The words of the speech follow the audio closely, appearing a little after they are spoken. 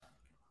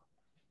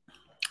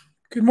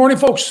Good morning,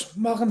 folks.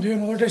 Welcome to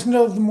another edition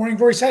of the Morning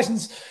Glory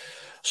Sessions.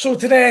 So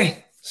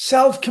today,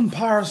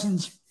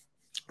 self-comparisons.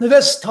 Now,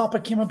 this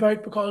topic came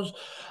about because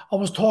I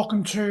was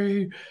talking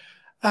to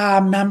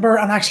a member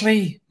and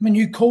actually my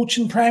new coach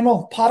in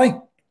Primal, Paddy.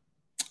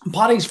 And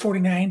Paddy's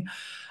 49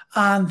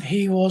 and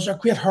he was a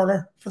great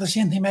hurler for the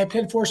same team I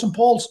played for, St.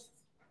 Paul's.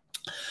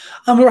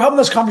 And we were having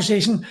this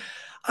conversation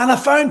and I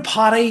found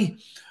Paddy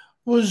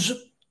was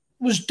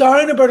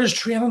down about his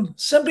training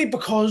simply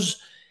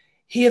because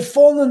he had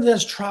fallen into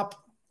this trap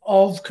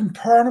of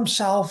comparing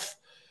himself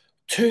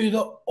to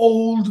the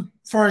old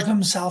version of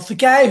himself, the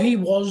guy he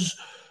was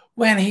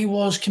when he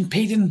was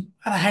competing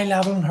at a high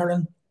level in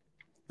hurling.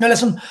 Now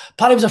listen,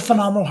 Paddy was a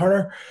phenomenal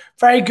hurler,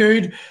 very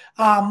good,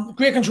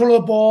 great control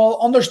of the ball,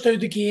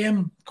 understood the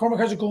game. Cormac,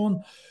 how's it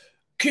going?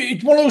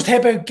 One of those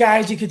type of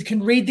guys you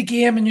can read the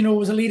game and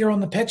was a leader on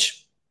the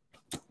pitch.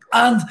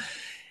 And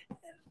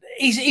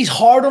he's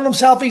hard on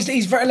himself.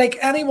 He's very like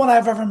anyone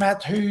I've ever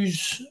met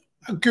who's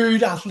a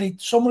good athlete,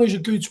 someone who's a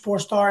good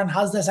sports star and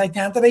has this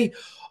identity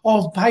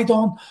of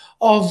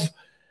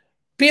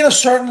being a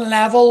certain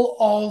level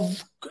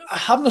of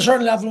having a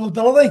certain level of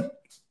ability.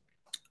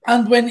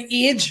 And when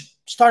age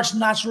starts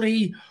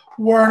naturally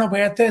wearing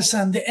away at this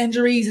and the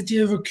injuries that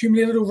you've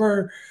accumulated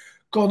over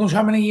God knows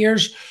how many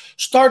years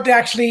start to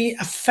actually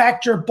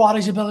affect your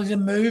body's ability to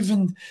move,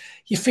 and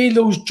you feel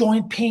those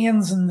joint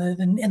pains in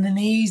the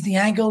knees, the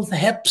ankles, the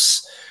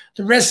hips,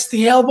 the wrists,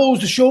 the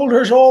elbows, the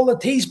shoulders, all the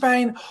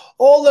T-spine,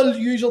 all the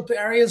usual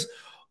areas.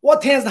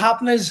 What tends to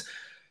happen is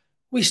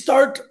we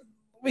start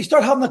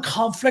having a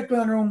conflict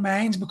within our own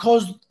minds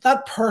because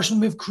that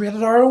person we've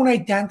created, our own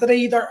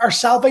identity, our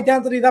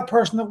self-identity, that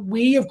person that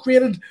we have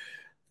created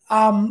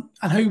and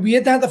who we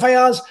identify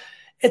as,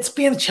 it's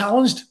being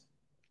challenged.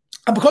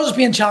 And because it's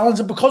being challenged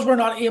and because we're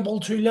not able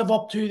to live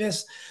up to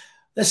this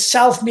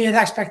self-made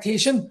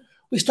expectation,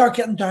 we start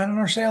getting down on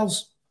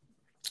ourselves.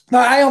 Now,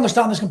 I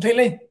understand this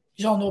completely.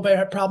 You all know about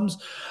our problems.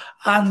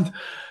 And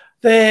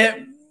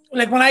when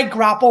I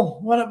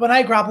grapple,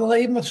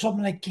 even with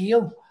something like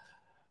Gail,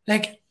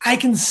 like I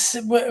can,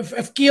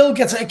 if Gail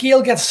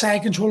gets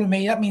side control of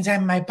me, that means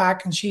I'm on my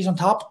back and she's on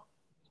top.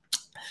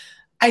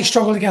 I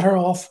struggle to get her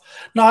off.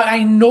 Now,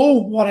 I know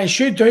what I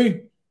should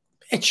do.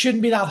 It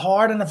shouldn't be that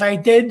hard. And if I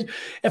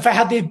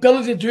had the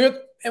ability to do it,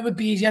 it would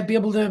be easy. I'd be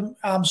able to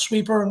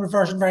sweep her and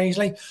reverse it very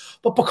easily.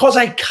 But because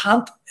I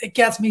can't, it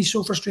gets me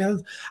so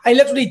frustrated. I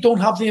literally don't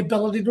have the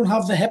ability, don't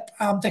have the hip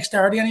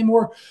dexterity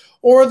anymore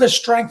or the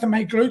strength in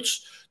my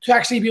glutes to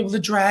actually be able to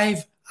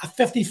drive a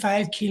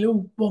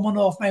 55-kilo woman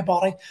off my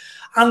body.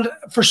 And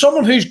for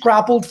someone who's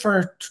grappled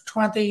for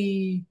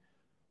 25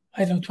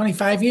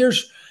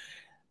 years,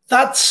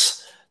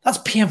 that's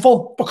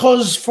painful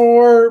because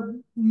for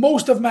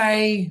most of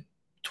my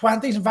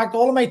 20s, in fact,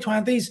 all of my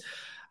 20s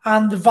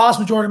and the vast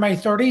majority of my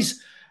 30s,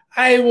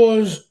 I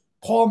was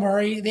Paul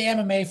Murray, the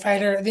MMA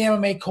fighter, the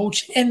MMA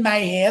coach in my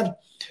head.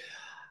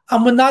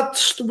 And when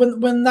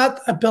that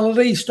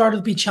ability started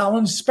to be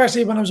challenged,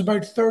 especially when I was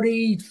about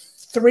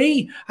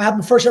 33, I had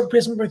my first hip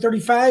replacement about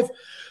 35.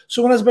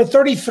 So when I was about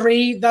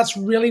 33, that's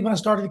really when I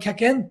started to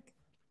kick in.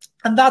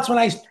 And that's when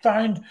I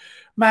found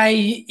my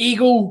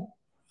ego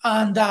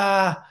and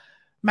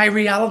my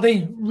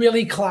reality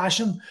really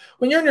clashing.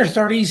 When you're in your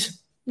 30s,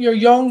 you're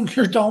young,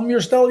 you're dumb,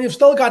 you've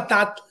still got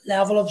that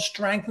level of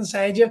strength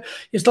inside you.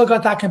 You've still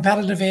got that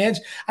competitive edge,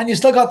 and you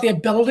still got the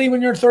ability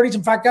when you're 30s.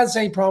 In fact, I'd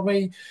say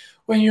probably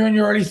when you're in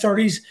your early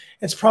 30s,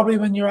 it's probably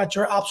when you're at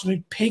your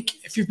absolute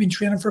peak if you've been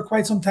training for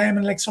quite some time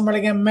and like somewhere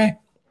like MMA.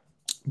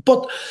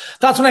 But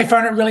that's when I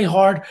found it really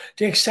hard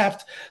to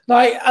accept. Now,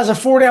 as a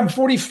 40, I'm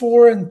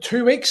 44 in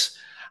 2 weeks,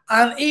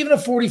 and even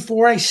at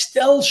 44, I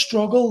still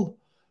struggle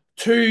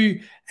to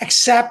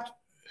accept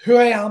who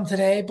I am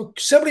today, but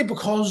simply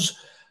because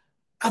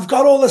I've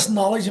got all this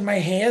knowledge in my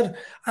head,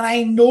 and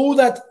I know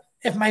that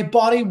if my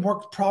body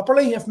worked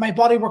properly, if my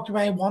body worked the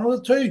way I wanted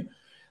it to,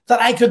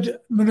 that I could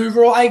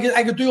maneuver,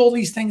 I could do all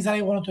these things that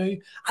I want to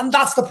do. And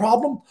that's the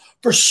problem.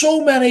 For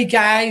so many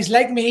guys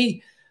like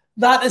me,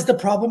 that is the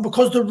problem,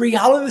 because the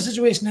reality of the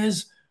situation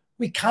is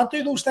we can't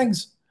do those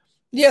things.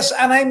 Yes,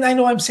 and I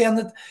know I'm saying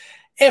that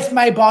if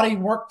my body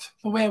worked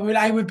the way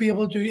I would be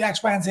able to do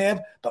X, Y, and Z,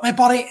 but my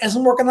body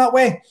isn't working that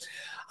way.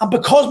 And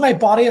because my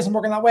body isn't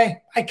working that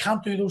way, I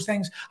can't do those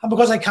things. And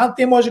because I can't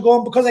do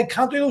because I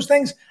can't do those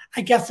things, I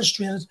get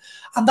frustrated.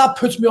 And that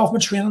puts me off my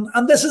training.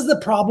 And this is the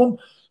problem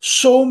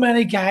so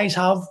many guys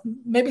have.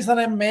 Maybe it's not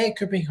MMA, it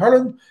could be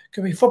hurling,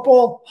 could be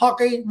football,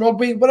 hockey,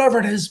 rugby, whatever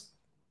it is.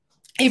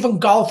 Even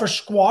golf or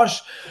squash,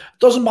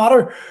 doesn't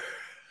matter.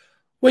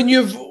 When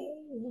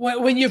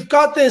you've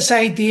got this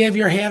idea of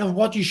your head of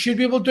what you should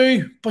be able to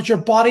do, but your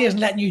body isn't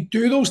letting you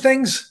do those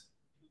things,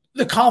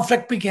 the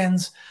conflict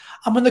begins.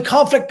 And when the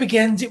conflict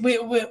begins, we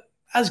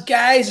as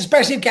guys,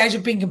 especially if guys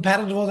have been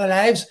competitive all their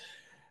lives,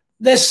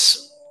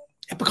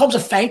 it becomes a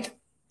fight.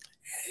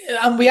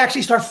 And we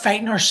actually start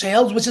fighting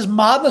ourselves, which is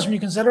madness when you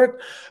consider it,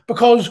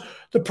 because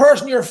the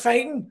person you're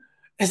fighting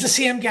is the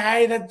same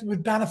guy that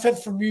would benefit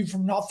from you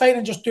from not fighting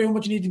and just doing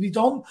what you need to be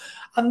done.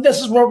 And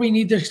this is where we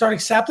need to start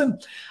accepting.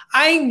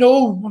 I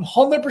know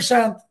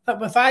 100%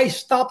 that if I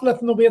stop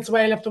lifting the weights the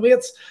way I lift the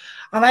weights,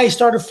 and I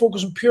started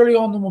focusing purely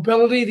on the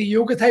mobility, the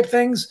yoga type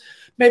things,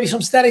 maybe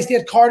some steady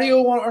state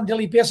cardio on a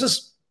daily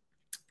basis,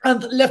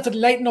 and lifted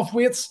light enough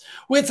weights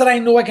that I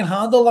know I can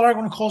handle, that aren't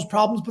going to cause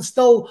problems, but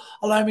still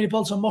allow me to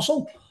build some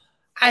muscle,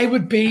 I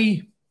would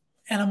be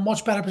in a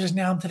much better position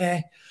than I am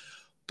today.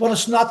 But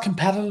it's not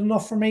competitive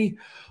enough for me.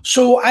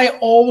 So I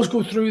always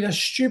go through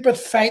this stupid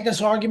fight,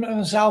 this argument with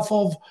myself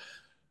of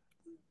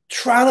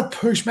trying to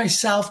push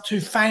myself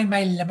to find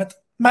my limit.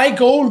 My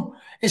goal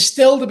is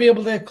still to be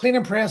able to clean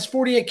and press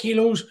 48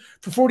 kilos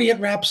for 48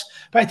 reps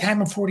by the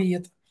time I'm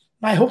 48.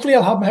 Now, hopefully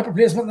I'll have my hip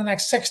replacement in the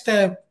next 6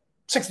 to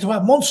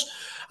 12 months,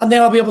 and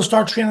then I'll be able to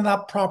start training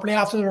that properly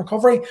after the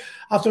recovery.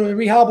 After the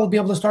rehab, I'll be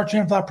able to start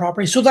training for that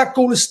properly. So that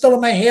goal is still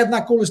in my head, and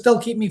that goal is still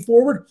keeping me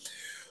forward.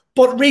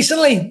 But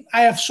recently,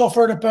 I have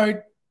suffered about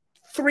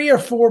 3 or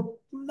 4,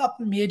 not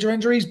major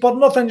injuries, but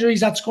enough injuries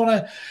that's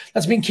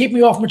been keeping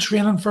me off my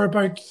training for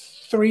about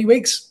 3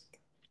 weeks.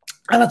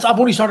 And I've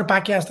only started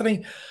back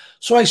yesterday.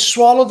 So I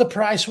swallowed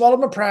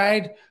my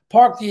pride,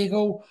 parked the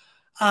ego,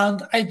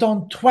 and I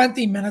done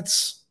 20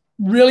 minutes,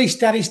 really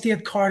steady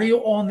state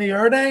cardio on the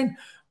Airdyne.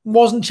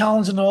 Wasn't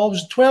challenging at all. It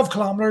was 12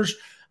 kilometers,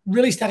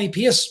 really steady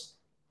pace,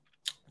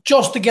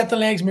 just to get the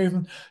legs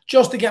moving,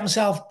 just to get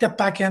myself dipped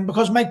back in,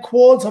 because my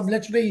quads have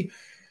literally,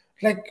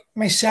 like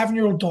my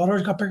 7-year-old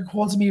daughter's got bigger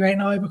quads than me right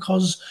now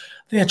because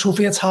the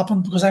atrophy that's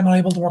happened because I'm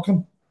unable to work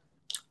them.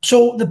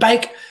 So the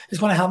bike is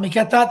going to help me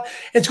get that.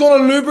 It's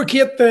going to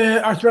lubricate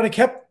the arthritic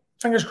hip,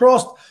 fingers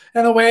crossed,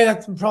 in a way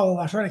that probably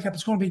arthritic hip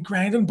is going to be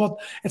grinding, but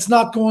it's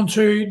not going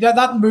to,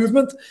 that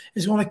movement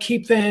is going to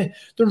keep the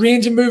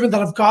range of movement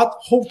that I've got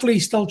hopefully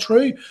still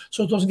true,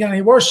 so it doesn't get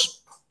any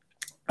worse.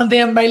 And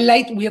then my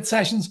lightweight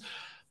sessions,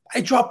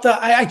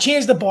 I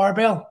changed the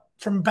barbell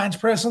from bench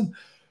pressing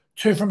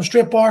from a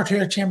straight bar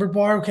to a chambered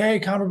bar,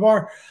 camber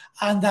bar,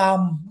 and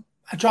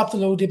I dropped the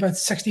load to about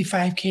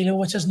 65 kilo,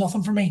 which is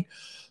nothing for me.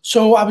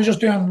 So I was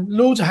just doing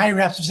loads of high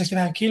reps of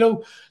 65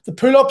 kilo. The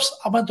pull-ups,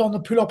 I went on the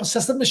pull-up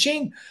assistant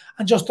machine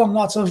and just done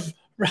lots of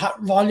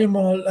volume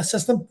on an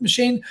assistant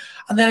machine.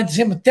 And then I did the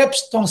same with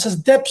dips, done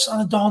assisted dips,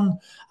 and I've done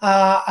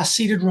a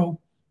seated row.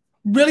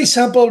 Really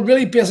simple,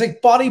 really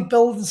basic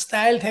bodybuilding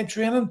style type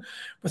training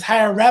with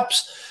higher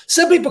reps,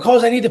 simply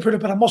because I need to put a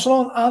bit of muscle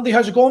on. Andy,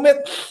 how's it going, mate?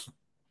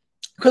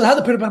 Because I had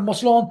to put a bit of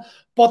muscle on.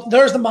 But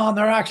there's the man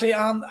there, actually,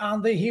 and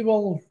Andy, he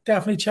will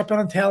definitely chip in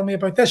and tell me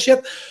about this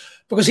shit,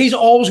 because he's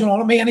always going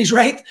on at me, and he's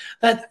right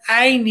that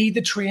I need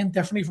to train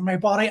differently for my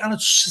body. And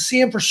it's the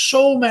same for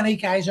so many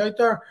guys out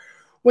there.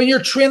 When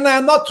you're training,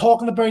 I'm not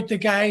talking about the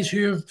guys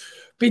who have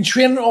been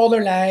training all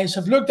their lives,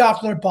 have looked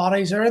after their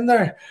bodies, are in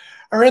their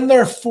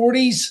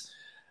 40s,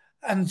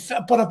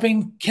 but have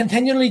been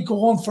continually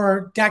going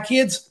for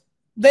decades.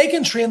 They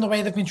can train the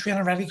way they've been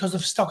training already because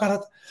they've stuck at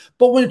it.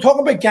 But when you're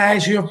talking about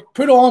guys who have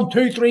put on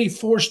 2, 3,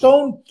 4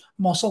 stone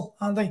muscle,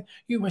 Andy,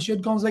 you wish you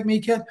had guns like me,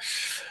 kid.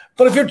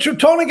 But if you're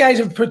talking to guys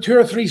who've put 2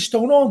 or 3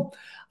 stone on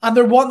and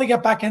they're wanting to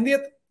get back into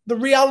it, the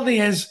reality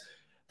is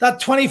that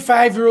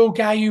 25-year-old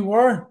guy you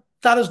were,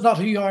 that is not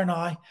who you are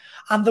now.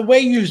 And the way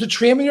you used to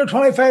train when you're a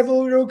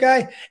 25-year-old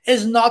guy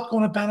is not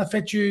going to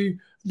benefit you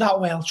that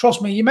well.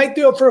 Trust me, you might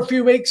do it for a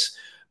few weeks,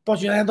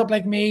 but you'll end up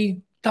like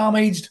me,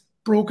 damaged,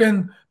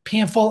 broken,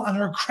 painful, and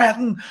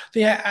regretting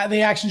the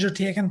actions you're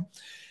taking.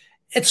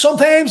 It's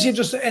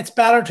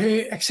better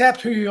to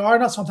accept who you are,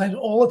 not sometimes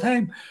all the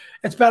time.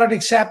 It's better to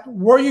accept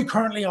where you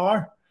currently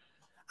are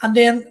and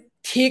then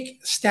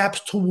take steps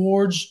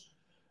towards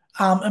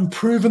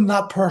improving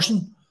that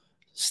person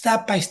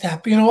step by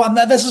step. And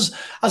this is,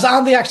 as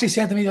Andy actually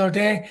said to me the other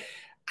day,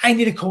 I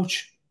need a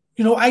coach.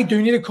 I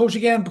do need a coach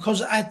again,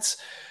 because it's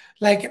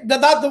like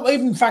that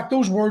even in fact,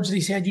 those words that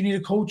he said, you need a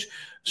coach,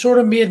 sort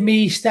of made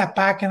me step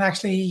back and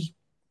actually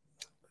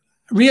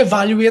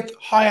reevaluate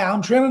how I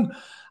am training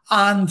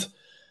and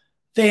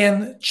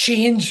then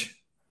change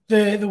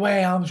the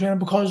way I am training.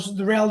 Because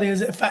the reality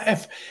is, if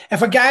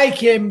a guy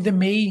came to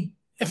me,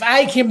 if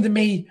I came to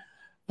me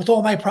with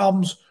all my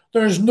problems,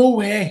 there's no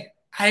way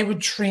I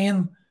would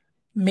train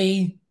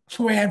me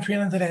the way I'm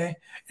training today.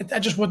 I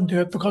just wouldn't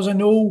do it, because I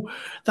know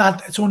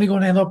that it's only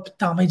going to end up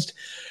damaged.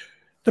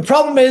 The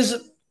problem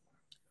is,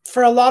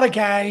 for a lot of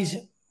guys,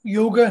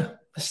 yoga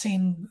is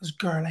seen as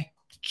girly.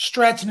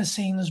 Stretching is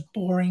seen as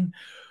boring.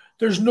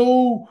 There's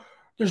no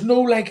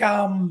like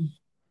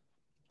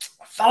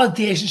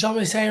validation, shall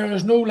we say, or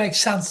there's no like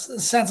sense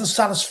of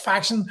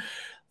satisfaction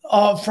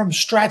from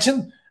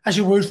stretching as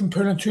you would from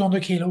pulling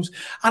 200 kilos.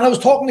 And I was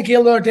talking to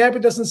Gail the other day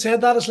about this and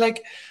said that it's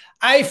like,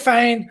 I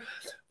find,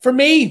 for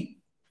me,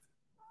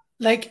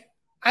 like,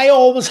 I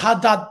always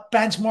had that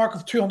benchmark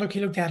of 200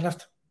 kilo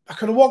deadlift. I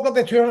could have walked up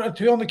to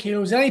 200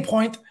 kilos at any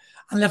point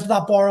and lifted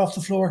that bar off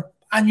the floor.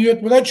 I knew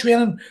it without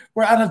training,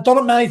 and I've done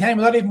it many times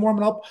without even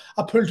warming up.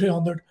 I pulled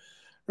 200,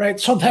 right?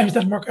 Sometimes it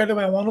didn't work out the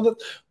way I wanted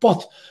it,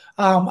 but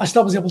I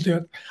still was able to do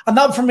it. And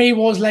that for me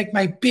was like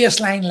my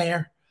baseline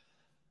layer.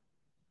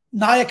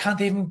 now I can't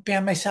even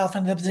bend myself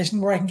into the position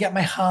where I can get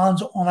my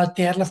hands on a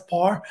deadlift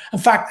bar. In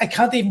fact, I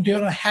can't even do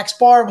it on a hex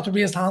bar with the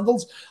raised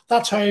handles.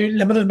 That's how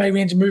limited my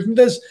range of movement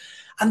is.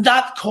 And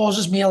that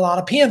causes me a lot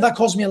of pain. That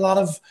causes me a lot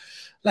of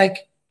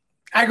like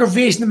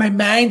aggravation in my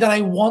mind that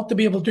I want to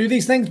be able to do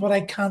these things, but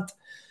I can't.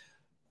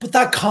 But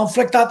that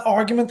conflict, that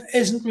argument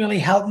isn't really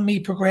helping me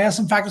progress.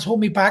 In fact, it's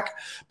holding me back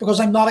because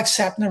I'm not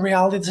accepting the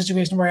reality of the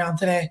situation where I am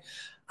today.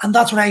 And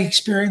that's what I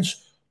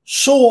experience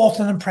so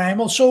often in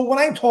Primal. So when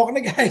I'm talking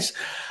to guys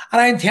and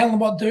I'm telling them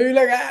what to do,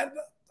 like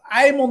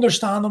I'm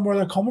understanding where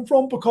they're coming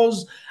from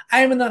because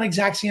I'm in that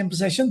exact same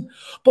position.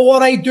 But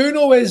what I do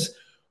know is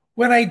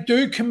when I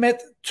do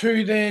commit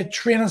to the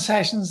training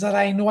sessions that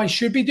I know I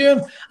should be doing,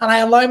 and I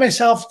allow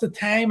myself the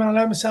time and I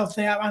allow myself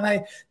the and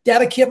I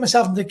dedicate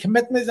myself and the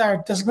commitment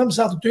or discipline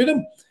myself to do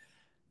them,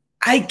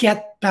 I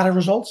get better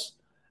results.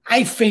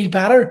 I feel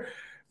better.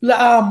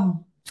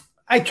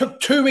 I took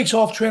 2 weeks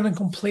off training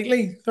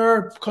completely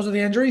there because of the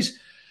injuries.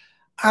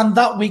 And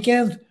that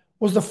weekend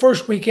was the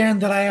first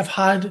weekend that I have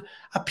had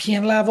a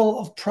pain level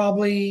of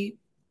probably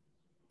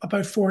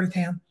about 4 to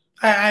 10.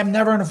 I'm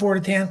never on a 4 to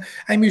 10.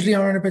 I'm usually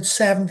around about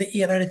 7 to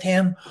 8 out of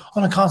 10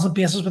 on a constant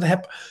basis with the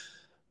hip.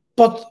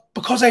 But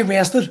because I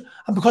rested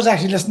and because I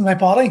actually listened to my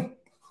body,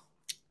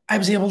 I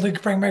was able to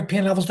bring my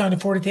pain levels down to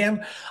 4 to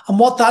 10. And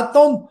what that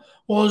done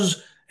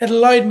was it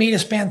allowed me to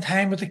spend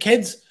time with the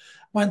kids,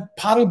 went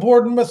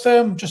paddleboarding with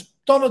them, just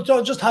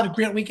had a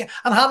great weekend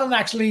and had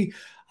a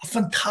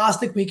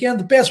fantastic weekend,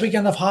 the best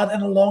weekend I've had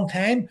in a long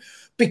time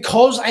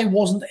because I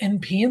wasn't in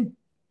pain.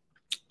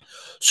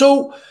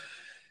 So,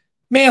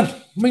 man,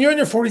 when you're in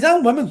your 40s,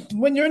 and women,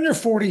 when you're in your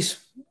 40s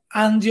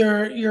and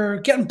you're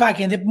getting back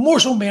in it, more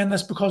so men,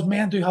 this because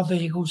men do have the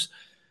egos,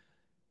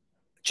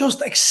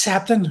 just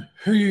accepting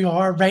who you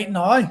are right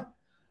now.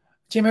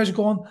 Jamie, how's it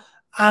going?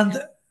 And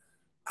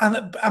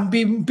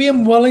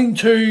being willing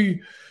to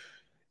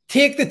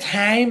take the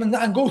time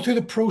and go through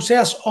the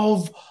process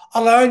of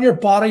allowing your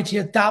body to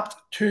adapt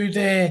to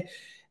the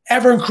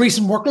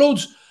ever-increasing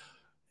workloads.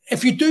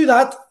 If you do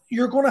that,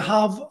 you're going to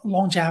have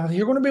longevity.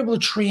 You're going to be able to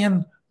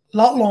train a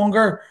lot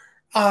longer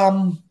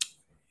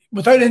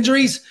without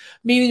injuries,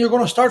 meaning you're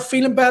going to start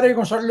feeling better, you're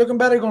going to start looking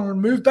better, you're going to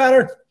move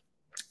better.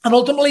 And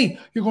ultimately,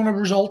 it's going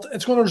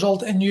to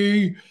result in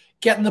you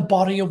getting the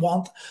body you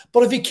want.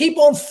 But if you keep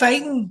on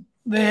fighting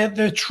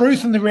the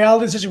truth and the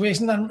reality of the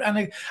situation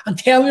and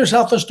telling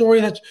yourself the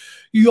story that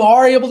you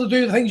are able to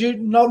do the things you're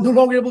no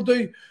longer able to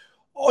do,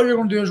 all you're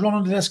going to do is run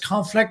into this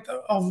conflict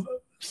of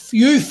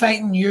you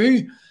fighting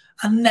you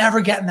and never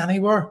getting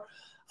anywhere.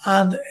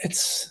 And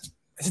it's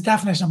a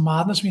definition of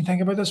madness when you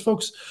think about this,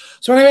 folks.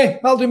 So anyway,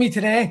 that'll do me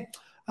today.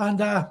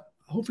 And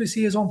hopefully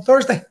see you on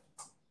Thursday.